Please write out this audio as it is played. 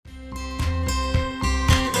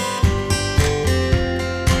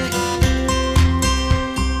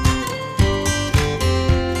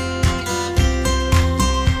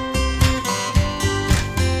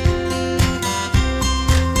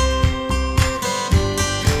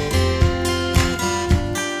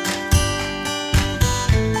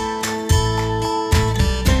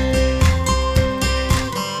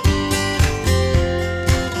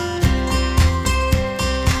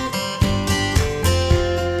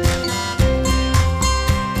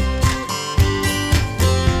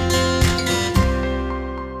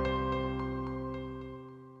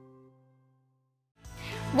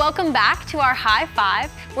Welcome back to our High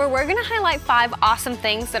Five, where we're going to highlight 5 awesome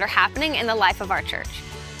things that are happening in the life of our church.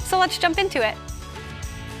 So let's jump into it.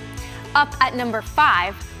 Up at number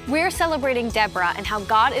 5, we're celebrating Deborah and how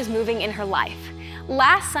God is moving in her life.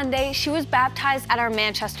 Last Sunday, she was baptized at our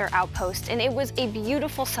Manchester outpost, and it was a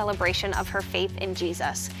beautiful celebration of her faith in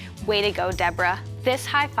Jesus. Way to go, Deborah. This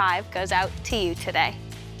high five goes out to you today.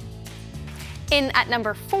 In at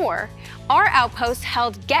number 4, our outpost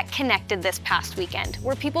held Get Connected this past weekend,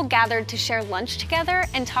 where people gathered to share lunch together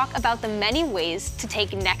and talk about the many ways to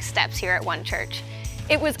take next steps here at One Church.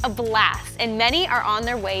 It was a blast, and many are on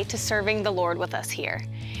their way to serving the Lord with us here.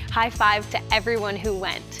 High five to everyone who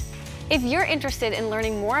went. If you're interested in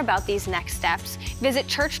learning more about these next steps, visit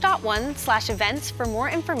church.one/events for more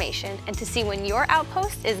information and to see when your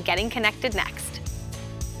outpost is getting connected next.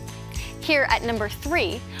 Here at number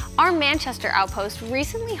 3, our Manchester outpost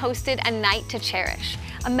recently hosted a Night to Cherish,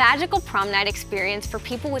 a magical prom night experience for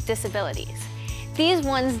people with disabilities. These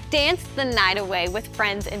ones danced the night away with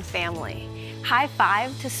friends and family. High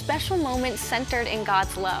five to special moments centered in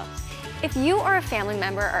God's love. If you or a family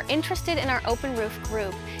member are interested in our open roof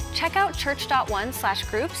group, check out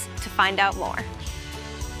church.one/groups to find out more.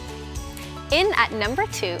 In at number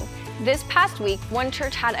 2, this past week, One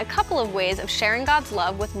Church had a couple of ways of sharing God's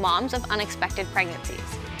love with moms of unexpected pregnancies.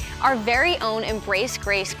 Our very own Embrace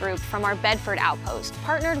Grace group from our Bedford outpost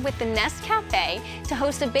partnered with the Nest Cafe to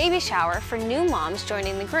host a baby shower for new moms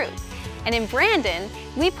joining the group. And in Brandon,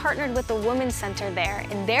 we partnered with the Women's Center there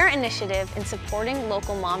in their initiative in supporting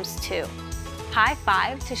local moms too. High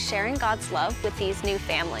five to sharing God's love with these new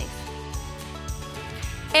families.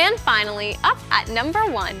 And finally, up at number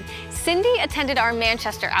 1, Cindy attended our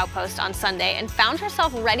Manchester outpost on Sunday and found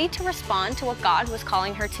herself ready to respond to what God was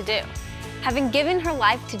calling her to do. Having given her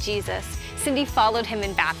life to Jesus, Cindy followed him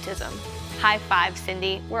in baptism. High five,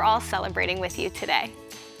 Cindy. We're all celebrating with you today.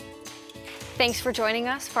 Thanks for joining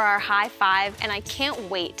us for our High Five, and I can't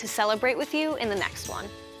wait to celebrate with you in the next one.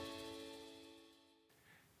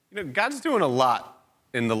 You know, God's doing a lot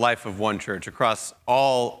in the life of One Church across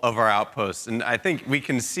all of our outposts, and I think we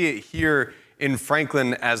can see it here in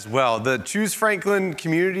Franklin as well. The Choose Franklin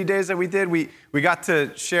community days that we did, we got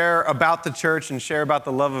to share about the church and share about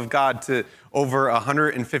the love of God to over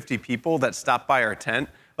 150 people that stopped by our tent.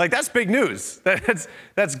 Like, that's big news.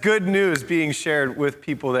 That's good news being shared with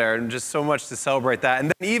people there, and just so much to celebrate that.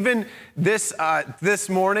 And then even this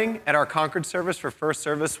morning at our Concord service for first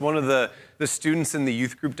service, one of the students in the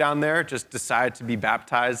youth group down there just decided to be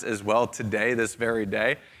baptized as well today, this very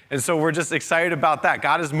day. And so we're just excited about that.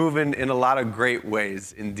 God is moving in a lot of great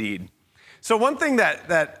ways indeed. So one thing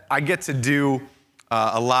that I get to do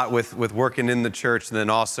a lot with working in the church, and then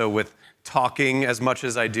also with talking as much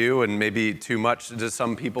as I do, and maybe too much to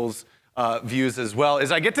some people's views as well,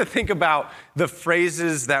 is I get to think about the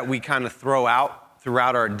phrases that we kind of throw out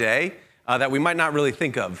throughout our day that we might not really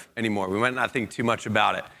think of anymore. We might not think too much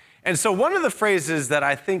about it. And so one of the phrases that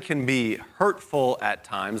I think can be hurtful at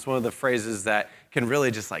times, one of the phrases that can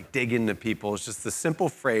really just like dig into people, is just the simple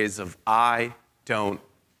phrase of, I don't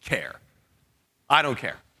care. I don't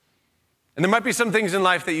care. And there might be some things in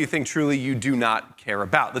life that you think truly you do not care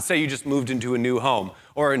about. Let's say you just moved into a new home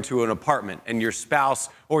or into an apartment, and your spouse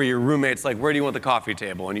or your roommate's like, where do you want the coffee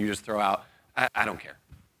table? And you just throw out, I don't care,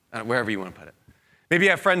 wherever you want to put it. Maybe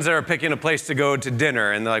you have friends that are picking a place to go to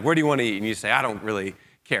dinner, and they're like, where do you want to eat? And you say, I don't really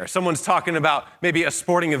care. Someone's talking about maybe a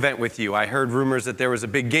sporting event with you. I heard rumors that there was a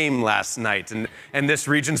big game last night, and this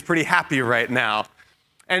region's pretty happy right now.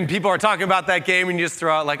 And people are talking about that game, and you just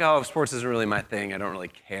throw out like, oh, sports isn't really my thing. I don't really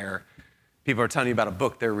care. People are telling you about a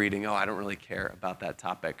book they're reading. Oh, I don't really care about that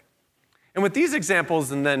topic. And with these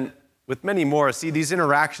examples, and then with many more, see, these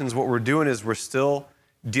interactions, what we're doing is we're still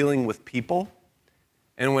dealing with people.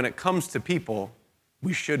 And when it comes to people,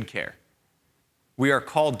 we should care. We are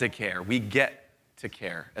called to care. We get to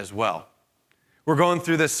care as well. We're going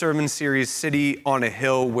through this sermon series, City on a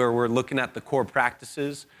Hill, where we're looking at the core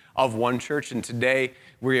practices of One Church. And today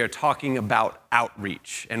we are talking about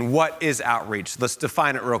outreach. And what is outreach? Let's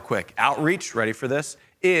define it real quick. Outreach, ready for this,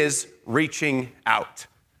 is reaching out.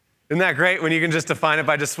 Isn't that great when you can just define it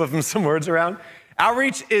by just flipping some words around?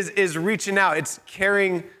 Outreach is reaching out. It's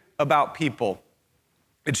caring about people.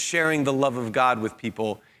 It's sharing the love of God with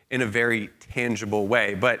people in a very tangible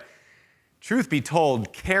way. But truth be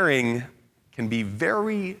told, caring can be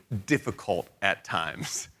very difficult at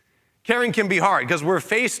times. Caring can be hard because we're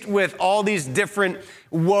faced with all these different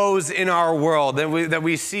woes in our world that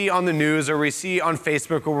we see on the news or we see on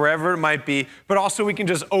Facebook or wherever it might be, but also we can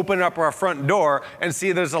just open up our front door and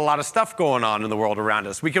see there's a lot of stuff going on in the world around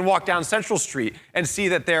us. We can walk down Central Street and see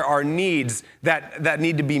that there are needs that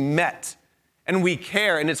need to be met. And we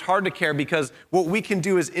care, and it's hard to care because what we can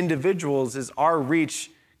do as individuals is our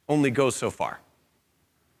reach only goes so far.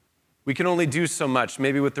 We can only do so much,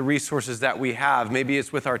 maybe with the resources that we have. Maybe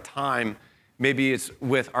it's with our time. Maybe it's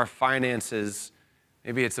with our finances.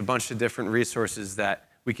 Maybe it's a bunch of different resources that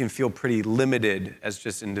we can feel pretty limited as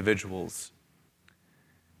just individuals.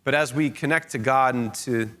 But as we connect to God and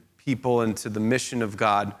to people and to the mission of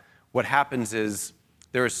God, what happens is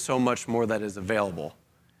there is so much more that is available.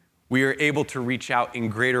 We are able to reach out in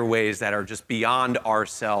greater ways that are just beyond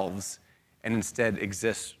ourselves and instead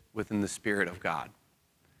exist within the Spirit of God.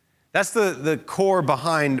 That's the core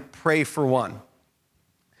behind Pray for One.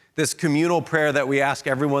 This communal prayer that we ask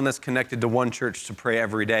everyone that's connected to One Church to pray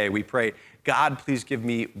every day. We pray, God, please give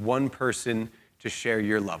me one person to share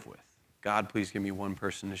your love with. God, please give me one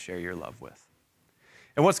person to share your love with.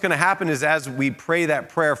 And what's going to happen is as we pray that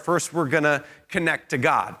prayer, first we're going to connect to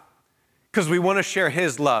God because we want to share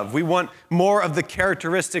his love. We want more of the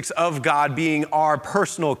characteristics of God being our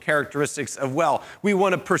personal characteristics of well. We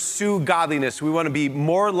want to pursue godliness. We want to be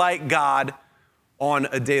more like God on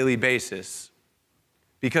a daily basis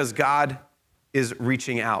because God is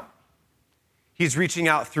reaching out. He's reaching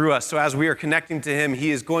out through us. So as we are connecting to him,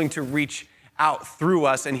 he is going to reach out through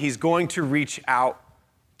us and he's going to reach out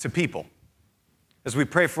to people. As we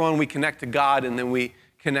pray for one, we connect to God and then we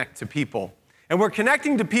connect to people. And we're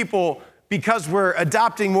connecting to people because we're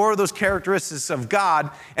adopting more of those characteristics of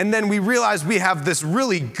God, and then we realize we have this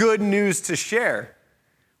really good news to share.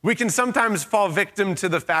 We can sometimes fall victim to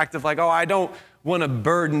the fact of like, oh, I don't want to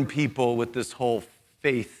burden people with this whole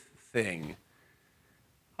faith thing.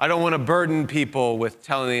 I don't want to burden people with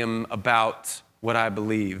telling them about what I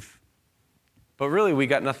believe. But really, we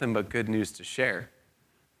got nothing but good news to share.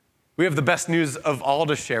 We have the best news of all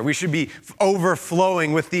to share. We should be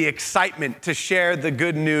overflowing with the excitement to share the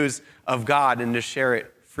good news of God and to share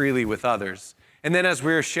it freely with others. And then as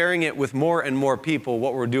we're sharing it with more and more people,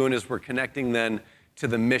 what we're doing is we're connecting then to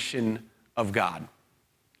the mission of God.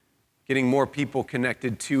 Getting more people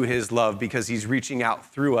connected to his love because he's reaching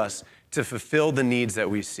out through us to fulfill the needs that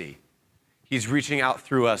we see. He's reaching out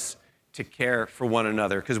through us to care for one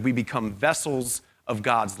another because we become vessels of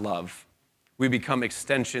God's love. We become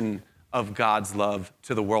extension of God's love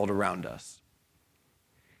to the world around us.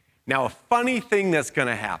 Now, a funny thing that's going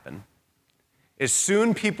to happen is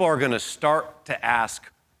soon people are going to start to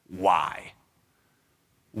ask, why?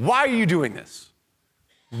 Why are you doing this?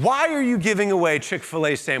 Why are you giving away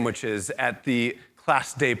Chick-fil-A sandwiches at the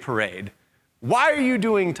class day parade? Why are you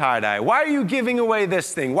doing tie-dye? Why are you giving away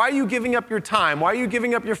this thing? Why are you giving up your time? Why are you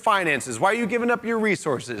giving up your finances? Why are you giving up your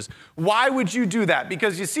resources? Why would you do that?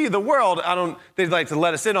 Because you see, the world, they'd like to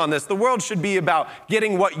let us in on this, the world should be about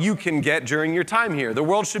getting what you can get during your time here. The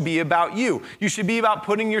world should be about you. You should be about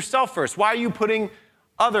putting yourself first. Why are you putting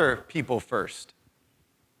other people first?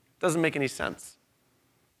 Doesn't make any sense.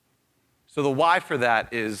 So the why for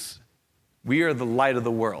that is we are the light of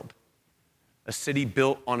the world. A city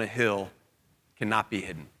built on a hill cannot be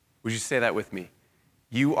hidden. Would you say that with me?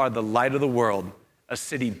 You are the light of the world. A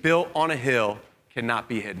city built on a hill cannot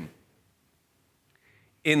be hidden.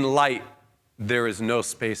 In light, there is no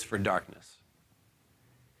space for darkness.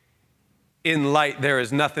 In light, there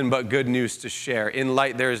is nothing but good news to share. In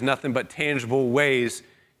light, there is nothing but tangible ways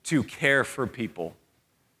to care for people,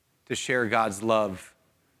 to share God's love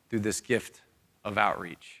through this gift of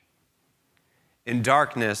outreach. In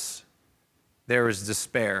darkness, there is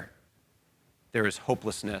despair. There is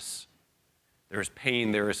hopelessness, there is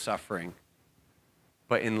pain, there is suffering.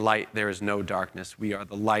 But in light, there is no darkness. We are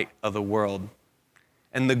the light of the world.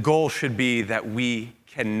 And the goal should be that we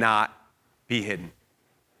cannot be hidden.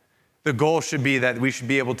 The goal should be that we should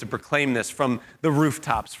be able to proclaim this from the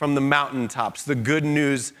rooftops, from the mountaintops, the good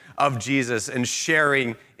news of Jesus and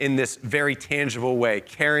sharing in this very tangible way,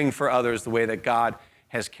 caring for others the way that God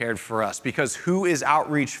has cared for us. Because who is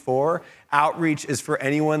outreach for? Outreach is for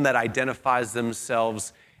anyone that identifies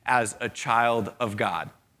themselves as a child of God.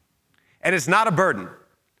 And it's not a burden.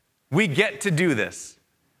 We get to do this.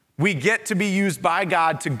 We get to be used by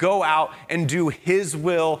God to go out and do his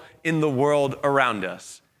will in the world around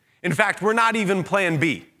us. In fact, we're not even plan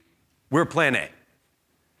B. We're plan A.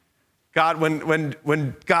 God,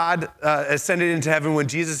 when God ascended into heaven, when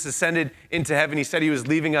Jesus ascended into heaven, he said he was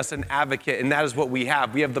leaving us an advocate, and that is what we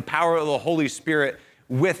have. We have the power of the Holy Spirit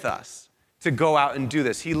with us to go out and do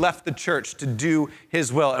this. He left the church to do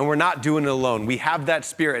his will, and we're not doing it alone. We have that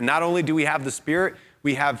Spirit, and not only do we have the Spirit,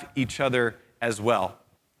 we have each other as well.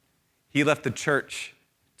 He left the church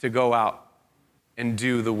to go out and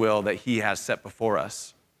do the will that he has set before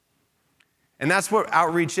us. And that's what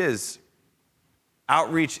outreach is.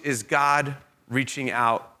 Outreach is God reaching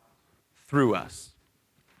out through us.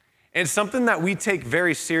 And it's something that we take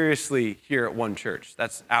very seriously here at One Church.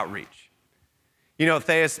 That's outreach. You know,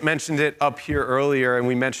 Theus mentioned it up here earlier, and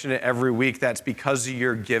we mention it every week. That's because of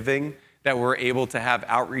your giving that we're able to have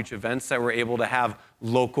outreach events, that we're able to have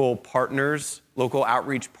local partners, local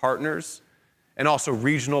outreach partners, and also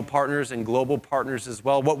regional partners and global partners as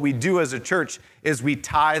well. What we do as a church is we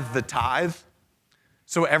tithe the tithe.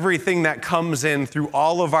 So everything that comes in through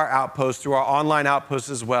all of our outposts, through our online outposts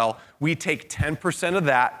as well, we take 10% of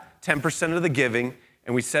that, 10% of the giving,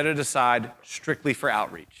 and we set it aside strictly for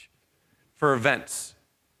outreach, for events,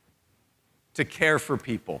 to care for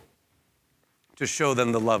people, to show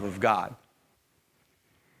them the love of God.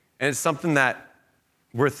 And it's something that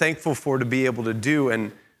we're thankful for to be able to do.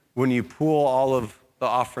 And when you pool all of the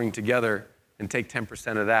offering together and take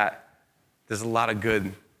 10% of that, there's a lot of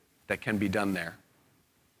good that can be done there.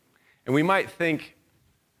 And we might think,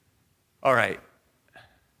 all right,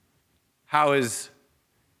 how is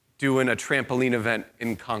doing a trampoline event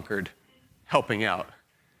in Concord helping out?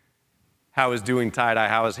 How is doing tie-dye?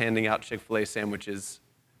 How is handing out Chick-fil-A sandwiches?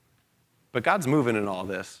 But God's moving in all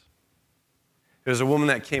this. There's a woman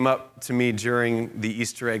that came up to me during the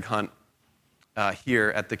Easter egg hunt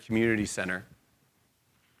here at the community center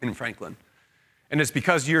in Franklin. And it's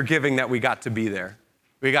because you're giving that we got to be there.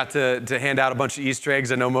 We got to hand out a bunch of Easter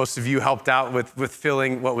eggs. I know most of you helped out with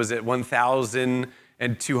filling,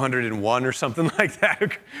 1,201 or something like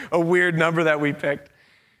that. A weird number that we picked.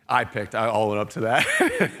 I all went up to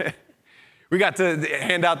that. We got to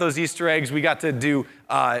hand out those Easter eggs. We got to do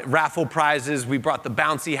raffle prizes. We brought the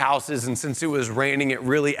bouncy houses. And since it was raining, it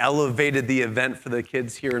really elevated the event for the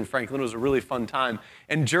kids here in Franklin. It was a really fun time.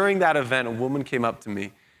 And during that event, a woman came up to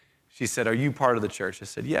me. She said, "Are you part of the church?" I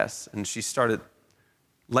said, "Yes." And she started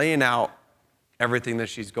laying out everything that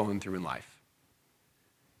she's going through in life.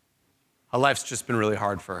 Her life's just been really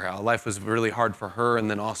hard for her. Her life was really hard for her and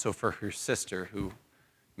then also for her sister, who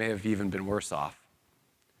may have even been worse off.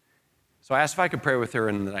 So I asked if I could pray with her,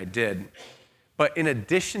 and then I did. But in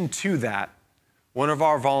addition to that, one of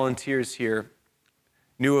our volunteers here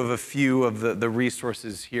knew of a few of the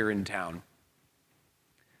resources here in town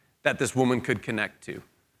that this woman could connect to,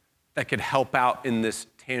 that could help out in this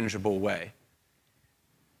tangible way.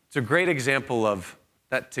 It's a great example of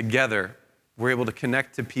that together we're able to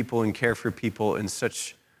connect to people and care for people in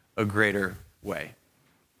such a greater way.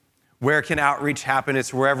 Where can outreach happen?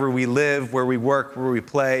 It's wherever we live, where we work, where we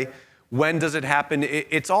play. When does it happen?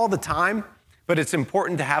 It's all the time, but it's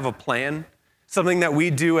important to have a plan. Something that we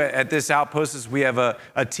do at this outpost is we have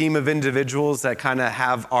a team of individuals that kind of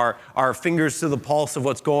have our fingers to the pulse of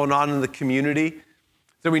what's going on in the community.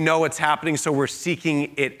 So we know what's happening, so we're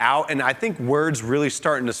seeking it out. And I think word's really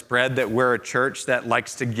starting to spread that we're a church that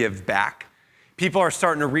likes to give back. People are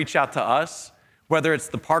starting to reach out to us, whether it's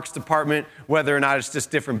the parks department, whether or not it's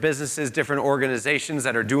just different businesses, different organizations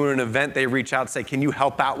that are doing an event. They reach out and say, "Can you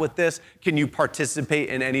help out with this? Can you participate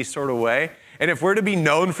in any sort of way?" And if we're to be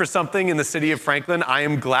known for something in the city of Franklin, I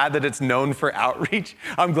am glad that it's known for outreach.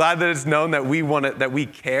 I'm glad that it's known that we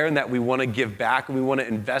care and that we want to give back and we want to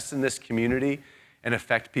invest in this community and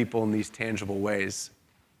affect people in these tangible ways.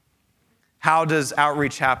 How does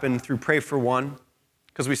outreach happen? Through Pray for One,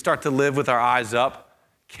 because we start to live with our eyes up,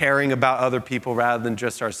 caring about other people rather than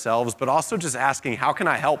just ourselves, but also just asking, how can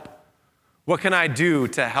I help? What can I do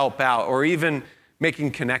to help out? Or even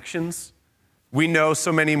making connections. We know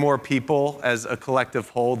so many more people as a collective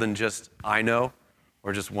whole than just I know,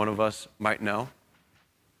 or just one of us might know.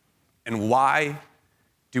 And why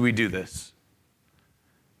do we do this?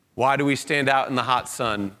 Why do we stand out in the hot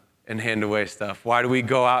sun and hand away stuff? Why do we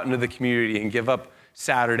go out into the community and give up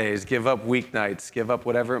Saturdays, give up weeknights, give up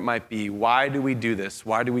whatever it might be? Why do we do this?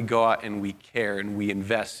 Why do we go out and we care and we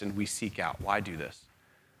invest and we seek out? Why do this?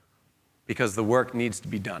 Because the work needs to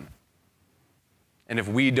be done. And if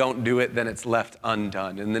we don't do it, then it's left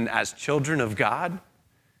undone. And then as children of God,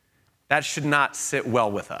 that should not sit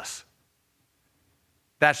well with us.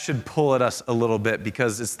 That should pull at us a little bit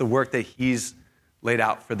because it's the work that He's laid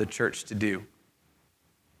out for the church to do.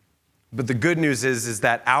 But the good news is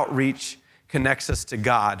that outreach connects us to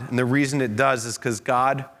God. And the reason it does is because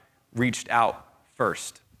God reached out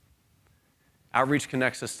first. Outreach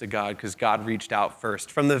connects us to God because God reached out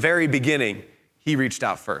first. From the very beginning, He reached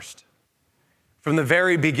out first. From the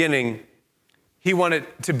very beginning, He wanted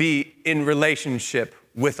to be in relationship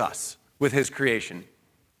with us, with His creation.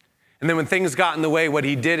 And then when things got in the way, what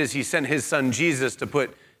He did is He sent His Son Jesus to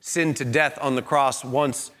put sin to death on the cross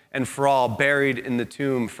once and for all, buried in the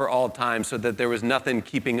tomb for all time, so that there was nothing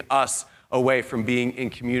keeping us away from being in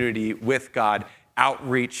community with God.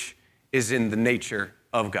 Outreach is in the nature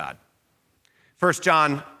of God. 1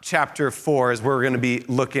 John chapter 4 is where we're going to be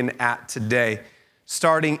looking at today.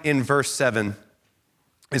 Starting in verse 7,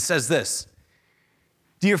 it says this,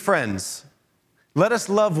 "Dear friends, let us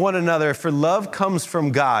love one another, for love comes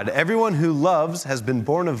from God. Everyone who loves has been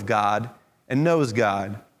born of God and knows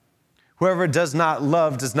God. Whoever does not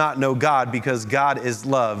love does not know God, because God is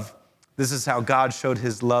love. This is how God showed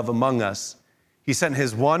his love among us. He sent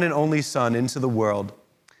his one and only Son into the world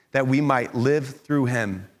that we might live through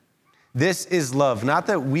him. This is love, not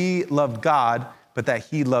that we loved God, but that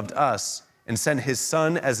he loved us and sent his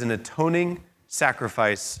Son as an atoning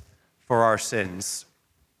sacrifice for our sins."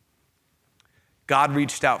 God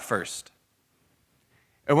reached out first.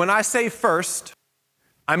 And when I say first,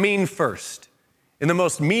 I mean first. In the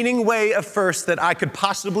most meaning way of first that I could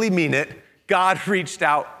possibly mean it, God reached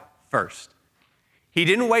out first. He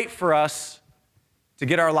didn't wait for us to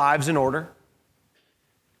get our lives in order,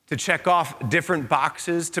 to check off different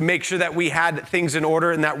boxes, to make sure that we had things in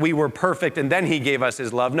order and that we were perfect, and then he gave us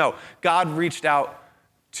his love. No, God reached out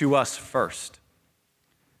to us first.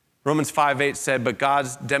 Romans 5:8 said, "But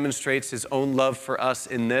God demonstrates his own love for us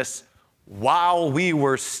in this: while we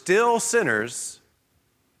were still sinners,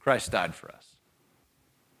 Christ died for us."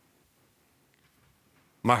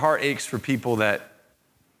 My heart aches for people that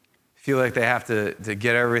feel like they have to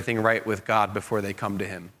get everything right with God before they come to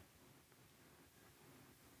him.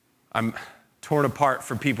 I'm torn apart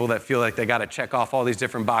for people that feel like they got to check off all these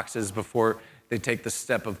different boxes before they take the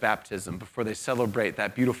step of baptism, before they celebrate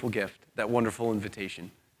that beautiful gift, that wonderful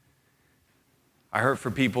invitation. I hurt for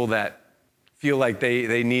people that feel like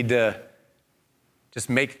they need to just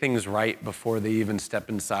make things right before they even step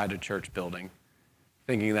inside a church building,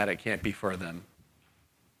 thinking that it can't be for them.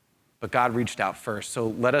 But God reached out first, so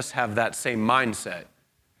let us have that same mindset.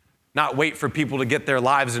 Not wait for people to get their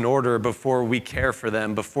lives in order before we care for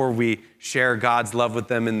them, before we share God's love with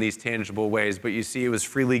them in these tangible ways. But you see, it was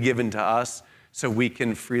freely given to us, so we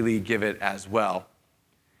can freely give it as well.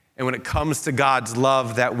 And when it comes to God's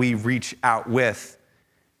love that we reach out with,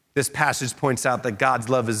 this passage points out that God's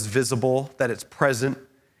love is visible, that it's present,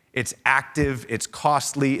 it's active, it's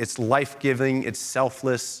costly, it's life-giving, it's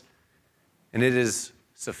selfless, and it is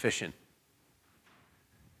sufficient.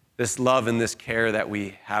 This love and this care that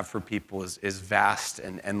we have for people is vast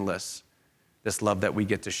and endless, this love that we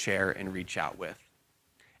get to share and reach out with.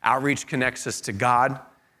 Outreach connects us to God,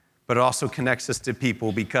 but it also connects us to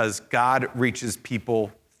people because God reaches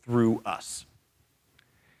people through us.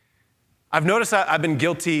 I've noticed I've been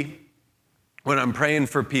guilty when I'm praying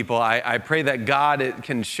for people. I pray that God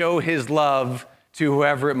can show his love to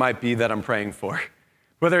whoever it might be that I'm praying for.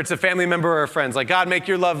 Whether it's a family member or a friend, like, God, make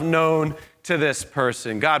your love known to this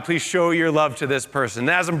person. God, please show your love to this person.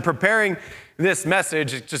 And as I'm preparing this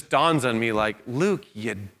message, it just dawns on me like, Luke,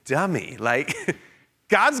 you dummy. Like,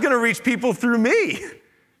 God's going to reach people through me.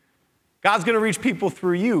 God's going to reach people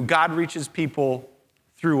through you. God reaches people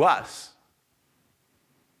through us.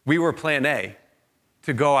 We were plan A,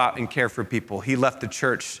 to go out and care for people. He left the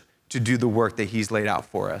church to do the work that he's laid out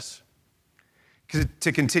for us.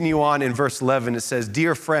 To continue on in verse 11, it says,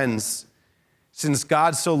 "Dear friends, since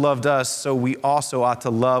God so loved us, so we also ought to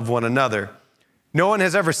love one another. No one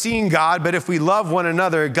has ever seen God, but if we love one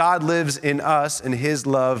another, God lives in us, and his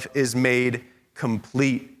love is made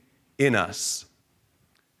complete in us."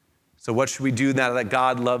 So what should we do now that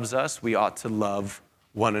God loves us? We ought to love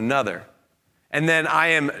one another. And then I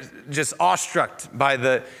am just awestruck by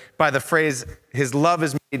the phrase, his love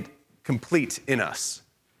is made complete in us.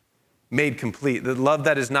 Made complete. The love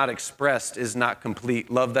that is not expressed is not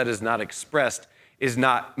complete. Love that is not expressed is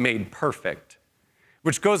not made perfect,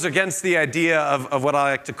 which goes against the idea of what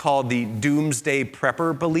I like to call the doomsday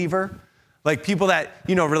prepper believer. Like people that,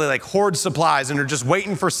 really like hoard supplies and are just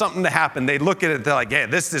waiting for something to happen. They look at it, they're like, yeah,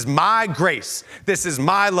 this is my grace. This is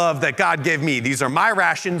my love that God gave me. These are my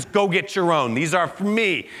rations. Go get your own. These are for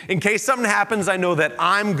me. In case something happens, I know that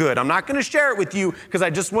I'm good. I'm not going to share it with you because I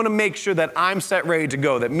just want to make sure that I'm set ready to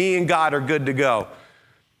go, that me and God are good to go.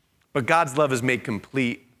 But God's love is made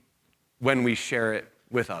complete when we share it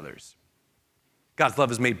with others. God's love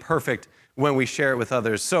is made perfect when we share it with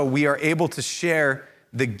others. So we are able to share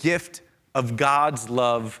the gift of God's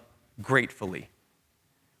love gratefully,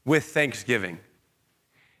 with thanksgiving.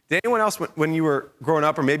 Did anyone else, when you were growing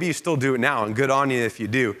up, or maybe you still do it now, and good on you if you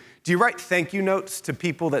do you write thank you notes to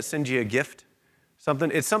people that send you a gift?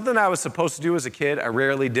 It's something I was supposed to do as a kid. I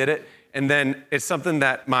rarely did it. And then it's something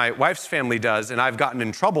that my wife's family does, and I've gotten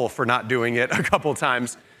in trouble for not doing it a couple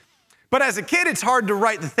times. But as a kid, it's hard to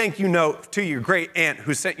write the thank you note to your great aunt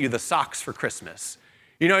who sent you the socks for Christmas.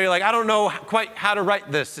 You know, you're like, I don't know quite how to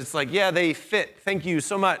write this. It's like, yeah, they fit. Thank you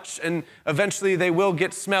so much. And eventually they will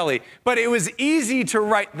get smelly. But it was easy to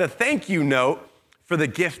write the thank you note for the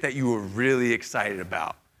gift that you were really excited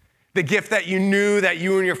about. The gift that you knew that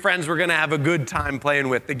you and your friends were going to have a good time playing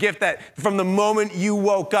with. The gift that from the moment you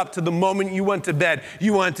woke up to the moment you went to bed,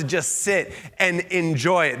 you wanted to just sit and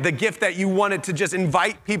enjoy it. The gift that you wanted to just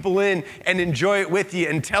invite people in and enjoy it with you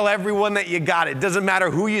and tell everyone that you got it. Doesn't matter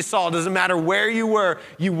who you saw, doesn't matter where you were.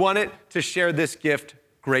 You wanted to share this gift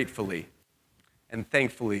gratefully. And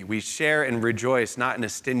thankfully, we share and rejoice, not in a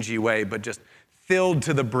stingy way, but just filled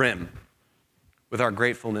to the brim with our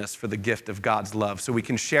gratefulness for the gift of God's love. So we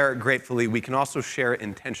can share it gratefully. We can also share it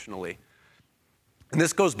intentionally. And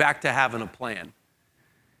this goes back to having a plan.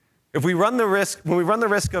 When we run the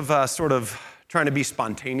risk of sort of trying to be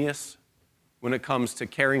spontaneous when it comes to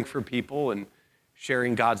caring for people and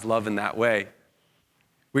sharing God's love in that way,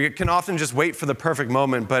 we can often just wait for the perfect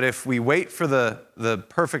moment. But if we wait for the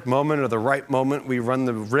perfect moment or the right moment, we run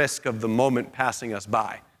the risk of the moment passing us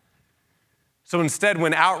by. So instead,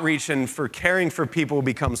 when outreach and for caring for people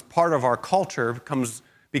becomes part of our culture,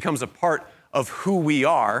 becomes a part of who we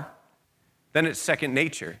are, then it's second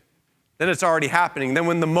nature. Then it's already happening. Then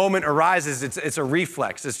when the moment arises, it's a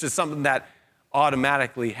reflex. It's just something that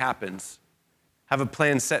automatically happens. Have a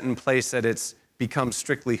plan set in place that it's become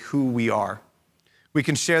strictly who we are. We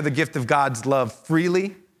can share the gift of God's love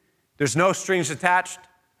freely. There's no strings attached.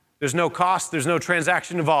 There's no cost. There's no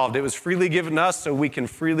transaction involved. It was freely given to us, so we can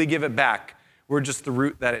freely give it back. We're just the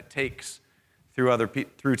route that it takes through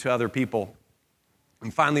to other people.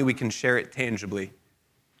 And finally, we can share it tangibly. It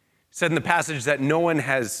said in the passage that no one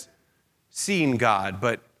has seen God,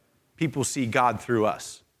 but people see God through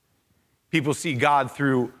us. People see God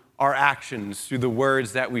through our actions, through the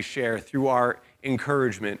words that we share, through our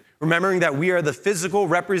encouragement, remembering that we are the physical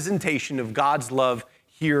representation of God's love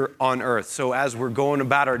here on earth. So as we're going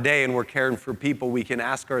about our day and we're caring for people, we can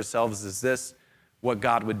ask ourselves, is this what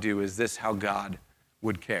God would do? Is this how God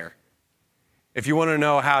would care? If you want to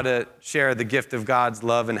know how to share the gift of God's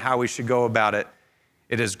love and how we should go about it,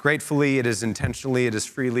 it is gratefully, it is intentionally, it is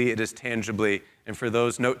freely, it is tangibly. And for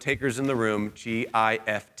those note takers in the room,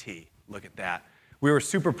 GIFT. Look at that. We were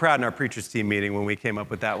super proud in our preachers team meeting when we came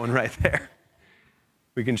up with that one right there.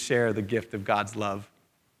 We can share the gift of God's love.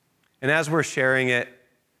 And as we're sharing it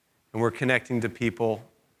and we're connecting to people,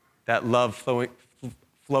 that love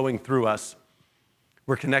flowing through us,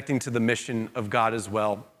 we're connecting to the mission of God as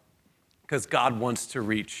well, because God wants to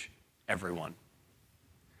reach everyone.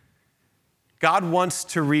 God wants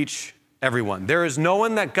to reach everyone. There is no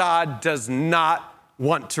one that God does not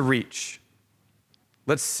want to reach.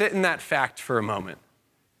 Let's sit in that fact for a moment.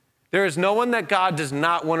 There is no one that God does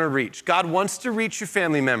not want to reach. God wants to reach your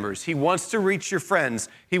family members. He wants to reach your friends.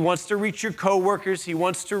 He wants to reach your coworkers. He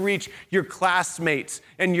wants to reach your classmates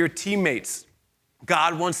and your teammates.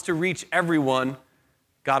 God wants to reach everyone.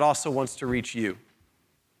 God also wants to reach you.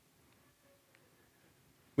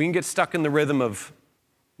 We can get stuck in the rhythm of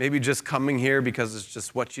maybe just coming here because it's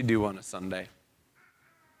just what you do on a Sunday.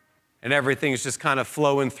 And everything's just kind of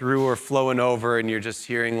flowing through or flowing over, and you're just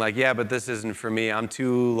hearing like, yeah, but this isn't for me. I'm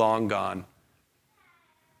too long gone.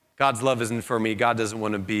 God's love isn't for me. God doesn't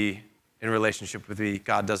want to be in relationship with me.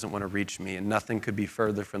 God doesn't want to reach me. And nothing could be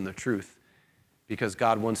further from the truth, because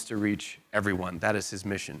God wants to reach everyone. That is his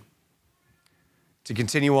mission. To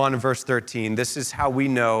continue on in verse 13, this is how we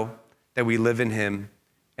know that we live in him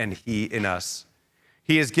and he in us.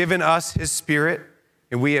 He has given us his Spirit,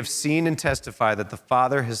 and we have seen and testified that the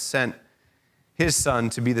Father has sent his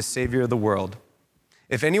Son to be the Savior of the world.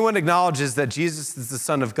 If anyone acknowledges that Jesus is the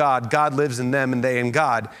Son of God, God lives in them and they in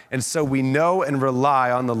God. And so we know and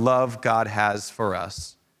rely on the love God has for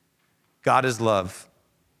us. God is love.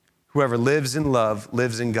 Whoever lives in love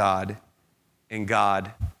lives in God, and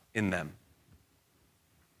God in them.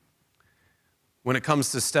 When it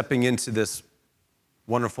comes to stepping into this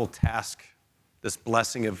wonderful task, this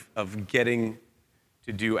blessing of getting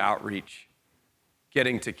to do outreach,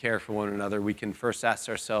 getting to care for one another, we can first ask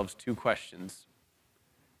ourselves two questions.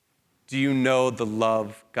 Do you know the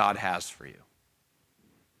love God has for you?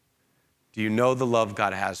 Do you know the love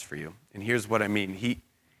God has for you? And here's what I mean.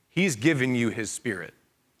 He's given you his Spirit.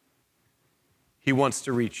 He wants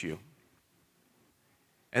to reach you.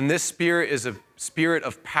 And this Spirit is a spirit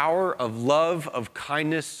of power, of love, of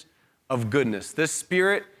kindness, of goodness. This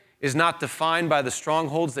Spirit is not defined by the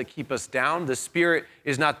strongholds that keep us down. The Spirit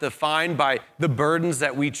is not defined by the burdens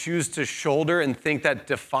that we choose to shoulder and think that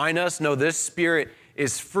define us. No, this Spirit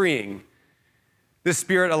is freeing. This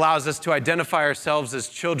Spirit allows us to identify ourselves as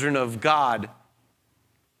children of God,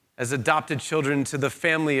 as adopted children to the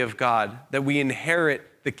family of God, that we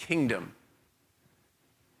inherit the kingdom,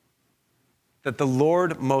 that the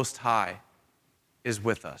Lord Most High is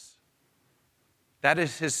with us. That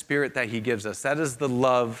is his Spirit that he gives us. That is the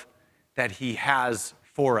love that he has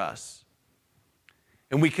for us.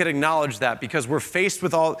 And we could acknowledge that because we're faced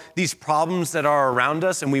with all these problems that are around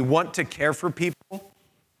us and we want to care for people.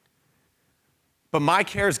 But my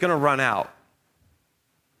care is going to run out.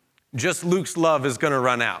 Just Luke's love is going to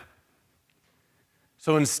run out.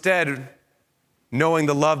 So instead, knowing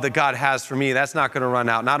the love that God has for me, that's not going to run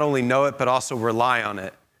out. Not only know it, but also rely on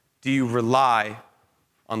it. Do you rely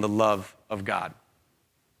on the love of God?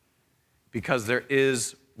 Because there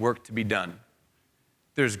is work to be done.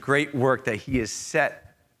 There's great work that he has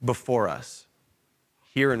set before us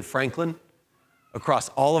here in Franklin, across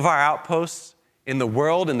all of our outposts, in the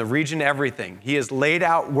world, in the region, everything. He has laid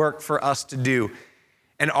out work for us to do,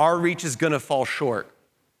 and our reach is going to fall short.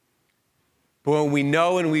 But when we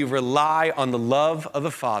know and we rely on the love of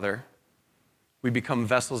the Father, we become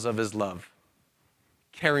vessels of his love,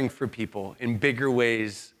 caring for people in bigger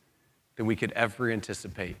ways than we could ever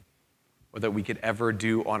anticipate or that we could ever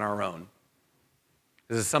do on our own.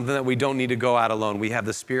 This is something that we don't need to go out alone. We have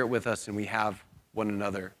the Spirit with us and we have one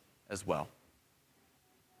another as well.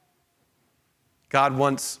 God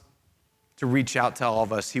wants to reach out to all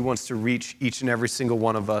of us. He wants to reach each and every single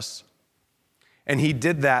one of us. And he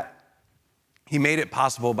did that. He made it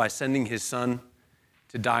possible by sending his Son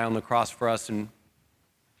to die on the cross for us. And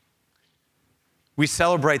we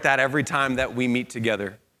celebrate that every time that we meet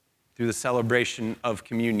together through the celebration of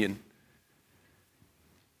communion,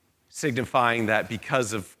 signifying that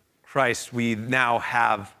because of Christ, we now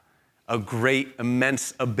have a great,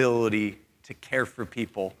 immense ability to care for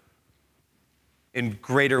people in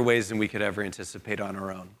greater ways than we could ever anticipate on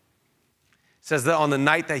our own. It says that on the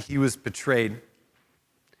night that he was betrayed,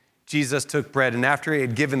 Jesus took bread, and after he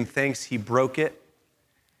had given thanks, he broke it,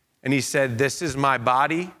 and he said, "This is my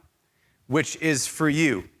body, which is for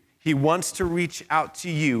you." He wants to reach out to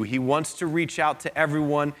you. He wants to reach out to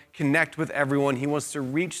everyone, connect with everyone. He wants to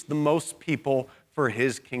reach the most people for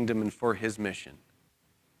his kingdom and for his mission.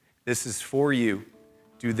 This is for you.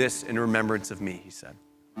 Do this in remembrance of me, he said.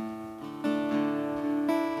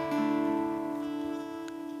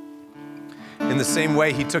 In the same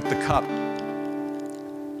way, he took the cup,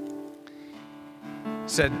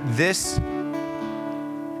 said, "This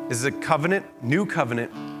is a covenant, new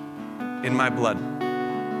covenant in my blood."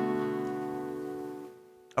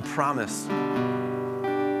 A promise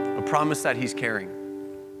that he's carrying,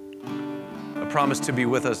 a promise to be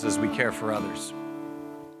with us as we care for others.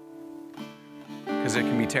 Because it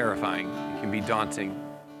can be terrifying, it can be daunting,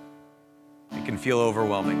 it can feel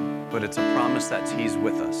overwhelming, but it's a promise that he's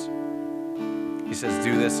with us. He says,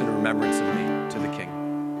 "Do this in remembrance of me," to the King.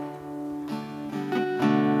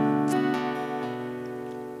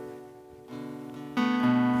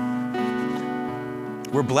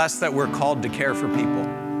 We're blessed that we're called to care for people.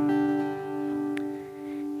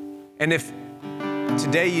 And if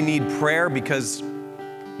today you need prayer because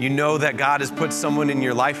you know that God has put someone in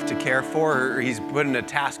your life to care for, or he's putting a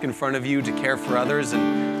task in front of you to care for others,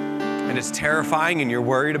 and it's terrifying and you're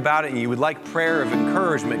worried about it and you would like prayer of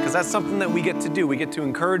encouragement, because that's something that we get to do. We get to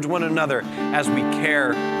encourage one another as we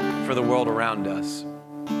care for the world around us.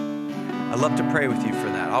 I'd love to pray with you for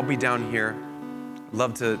that. I'll be down here. I'd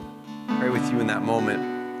love to pray with you in that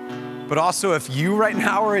moment. But also, if you right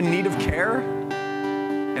now are in need of care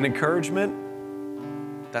and encouragement,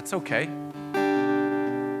 that's okay.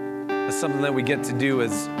 That's something that we get to do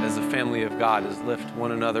as a family of God, is lift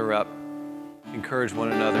one another up, encourage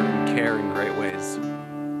one another, and care in great ways.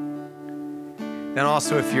 Then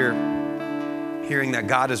also, if you're hearing that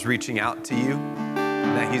God is reaching out to you,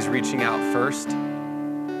 and that he's reaching out first,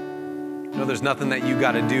 there's nothing that you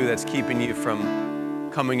got to do that's keeping you from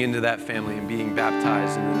coming into that family and being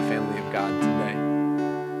baptized into the family of God today.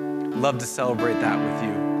 Love to celebrate that with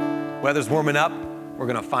you. Weather's warming up. We're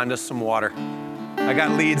going to find us some water. I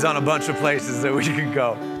got leads on a bunch of places that we could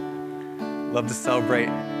go. Love to celebrate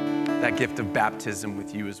that gift of baptism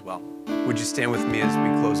with you as well. Would you stand with me as we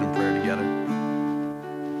close in prayer together?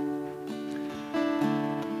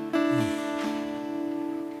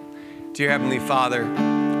 Dear Heavenly Father,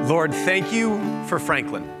 Lord, thank you for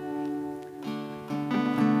Franklin.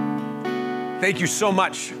 Thank you so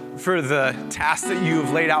much for the task that you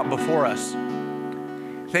have laid out before us.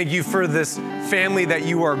 Thank you for this family that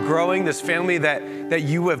you are growing, this family that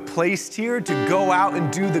you have placed here to go out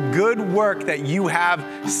and do the good work that you have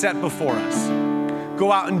set before us.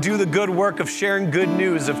 Go out and do the good work of sharing good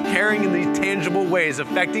news, of caring in these tangible ways,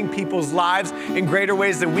 affecting people's lives in greater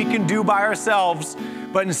ways than we can do by ourselves,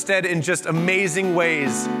 but instead in just amazing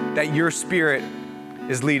ways that your Spirit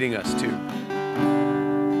is leading us to.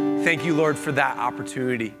 Thank you, Lord, for that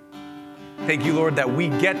opportunity. Thank you, Lord, that we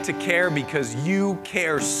get to care because you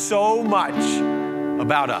care so much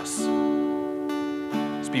about us.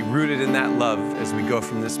 Let's be rooted in that love as we go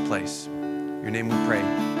from this place. In your name we pray.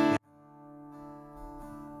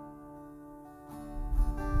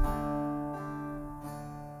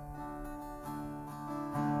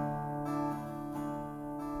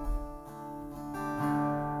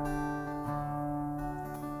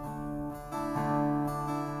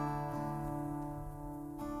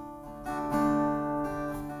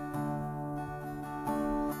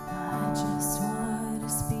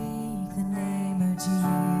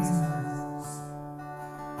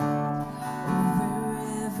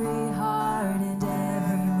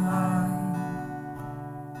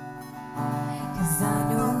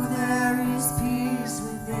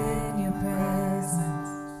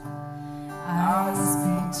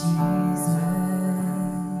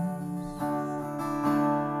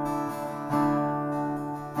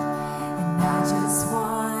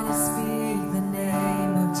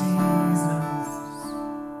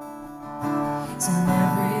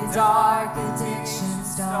 Dark addiction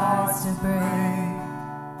starts to break,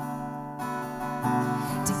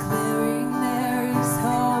 declaring there is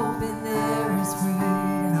hope and there is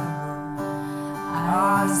freedom.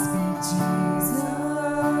 I speak Jesus,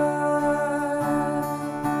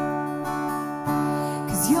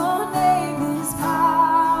 'cause your name is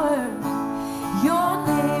power, your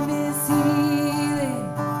name is healing,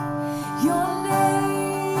 your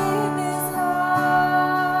name is life.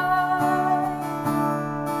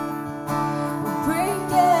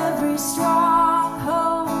 Break every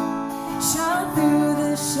stronghold, shine through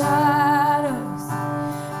the shadows,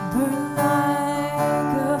 burn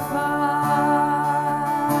like a fire.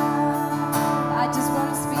 I just want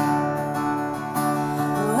to speak.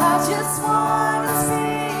 Oh, I just want to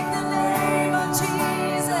speak the name of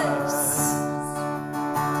Jesus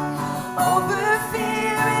over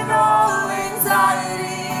fear and all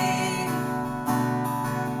anxiety,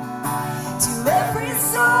 to every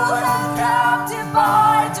soul held captive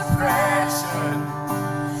by depression.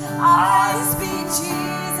 I speak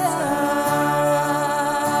Jesus,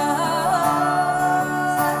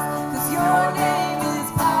 'cause your name is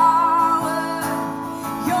power,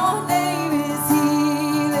 your name is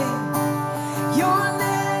healing, your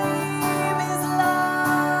name is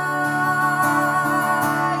life.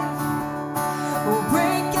 Oh,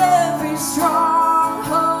 break every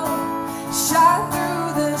stronghold, shine through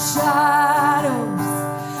the shadows,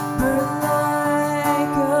 burn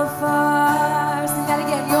like a fire. Sing that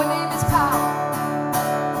again. Your name is power.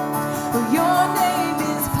 Oh, your name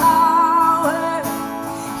is power.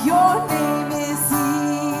 Your name is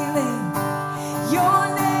healing. Your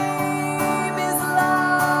name is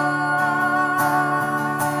life.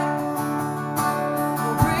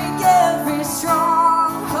 Oh, break every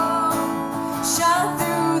stronghold, shine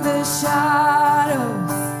through the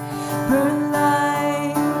shadows, burn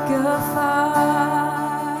like a fire.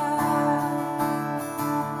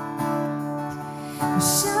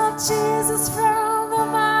 Shout Jesus from the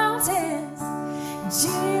mountains,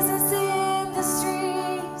 Jesus in the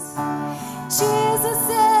streets, Jesus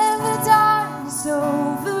in the darkness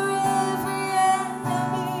over every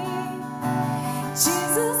enemy,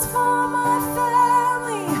 Jesus for my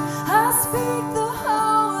family. I speak the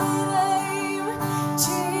holy name,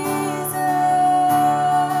 Jesus.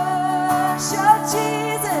 Shout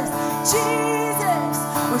Jesus, Jesus.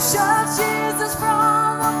 Oh, shout Jesus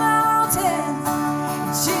from the mountains,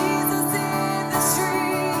 Jesus in the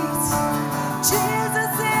streets.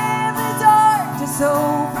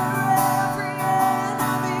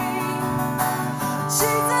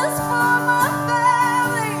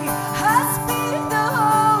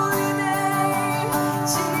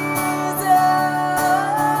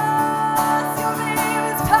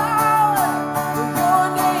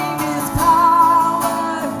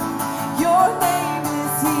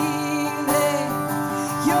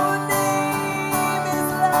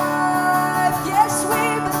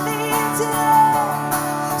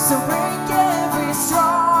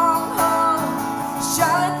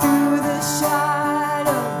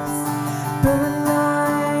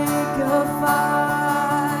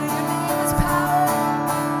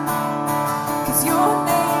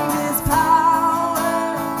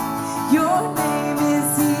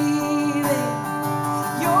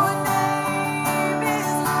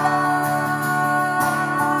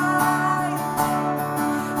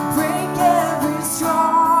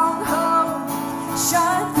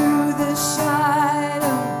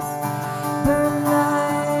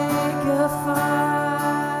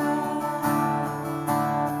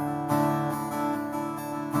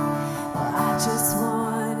 just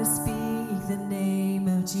want to speak the name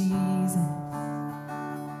of Jesus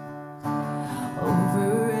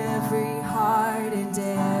over every heart and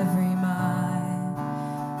every mind.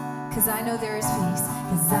 'Cause I know there is peace.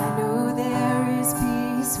 'Cause I know there is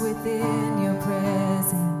peace within your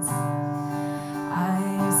presence. I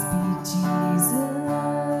speak Jesus.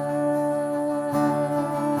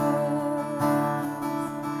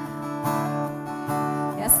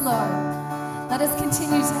 Yes, Lord. Let us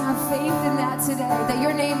continue to have faith in that today, that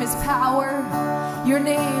your name is power, your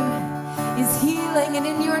name is healing, and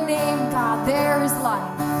in your name, God, there is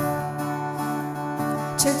life.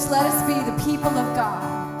 Church, let us be the people of God,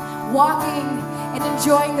 walking and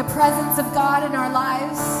enjoying the presence of God in our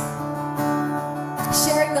lives,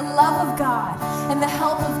 sharing the love of God and the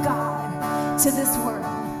help of God to this world,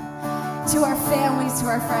 to our families, to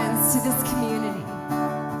our friends, to this community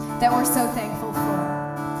that we're so thankful for.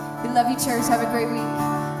 We love you, church. Have a great week.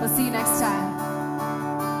 We'll see you next time.